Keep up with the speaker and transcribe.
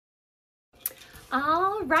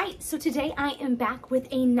All right, so today I am back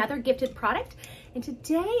with another gifted product, and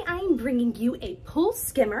today I'm bringing you a pool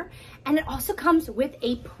skimmer, and it also comes with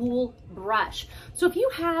a pool brush. So if you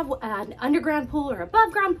have an underground pool or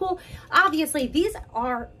above ground pool, obviously these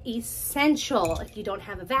are essential if you don't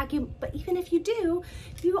have a vacuum, but even if you do,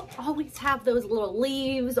 you always have those little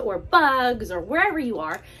leaves or bugs or wherever you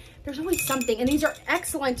are. There's always something, and these are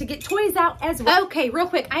excellent to get toys out as well. Okay, real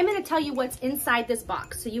quick, I'm gonna tell you what's inside this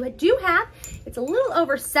box. So you do have, it's a little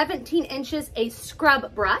over 17 inches, a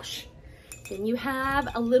scrub brush. Then you have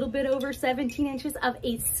a little bit over 17 inches of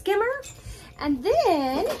a skimmer. And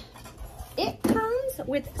then it comes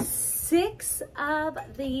with 6 of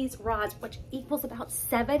these rods, which equals about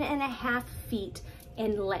 7.5 feet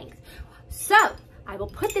in length. So I will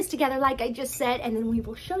put this together like I just said, and then we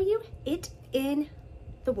will show you it in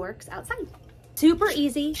the works outside. Super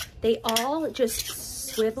easy. They all just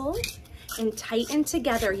swivel and tighten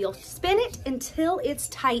together. You'll spin it until it's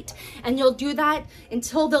tight, and you'll do that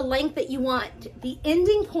until the length that you want. The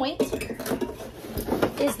ending point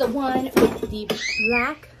is the one with the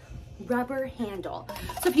black rubber handle.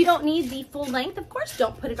 So if you don't need the full length, of course,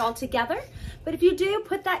 don't put it all together. But if you do,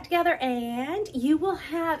 put that together and you will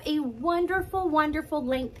have a wonderful, wonderful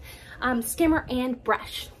length skimmer and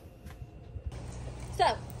brush.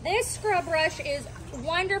 So this scrub brush is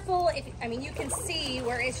wonderful. I mean, you can see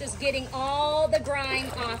where it's just getting all the grime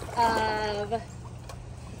off of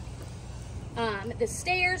the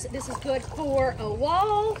stairs. This is good for a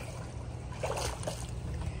wall.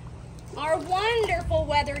 Our wonderful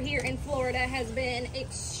weather here in Florida has been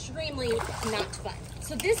extremely not fun.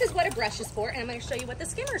 So this is what a brush is for, and I'm going to show you what the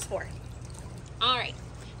skimmer is for. All right,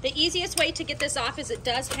 the easiest way to get this off is it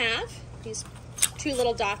does have these 2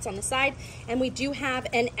 little dots on the side, and we do have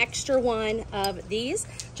an extra one of these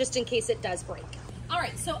just in case it does break. All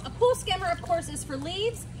right, so a pool skimmer, of course, is for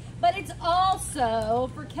leaves, but it's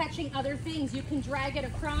also for catching other things. You can drag it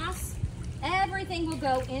across. Everything will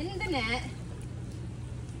go in the net.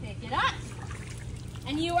 Pick it up,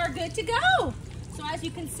 and you are good to go. So as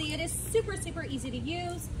you can see, it is super, super easy to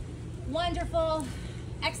use. Wonderful,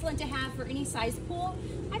 excellent to have for any size pool.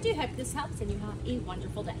 I do hope this helps, and you have a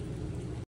wonderful day.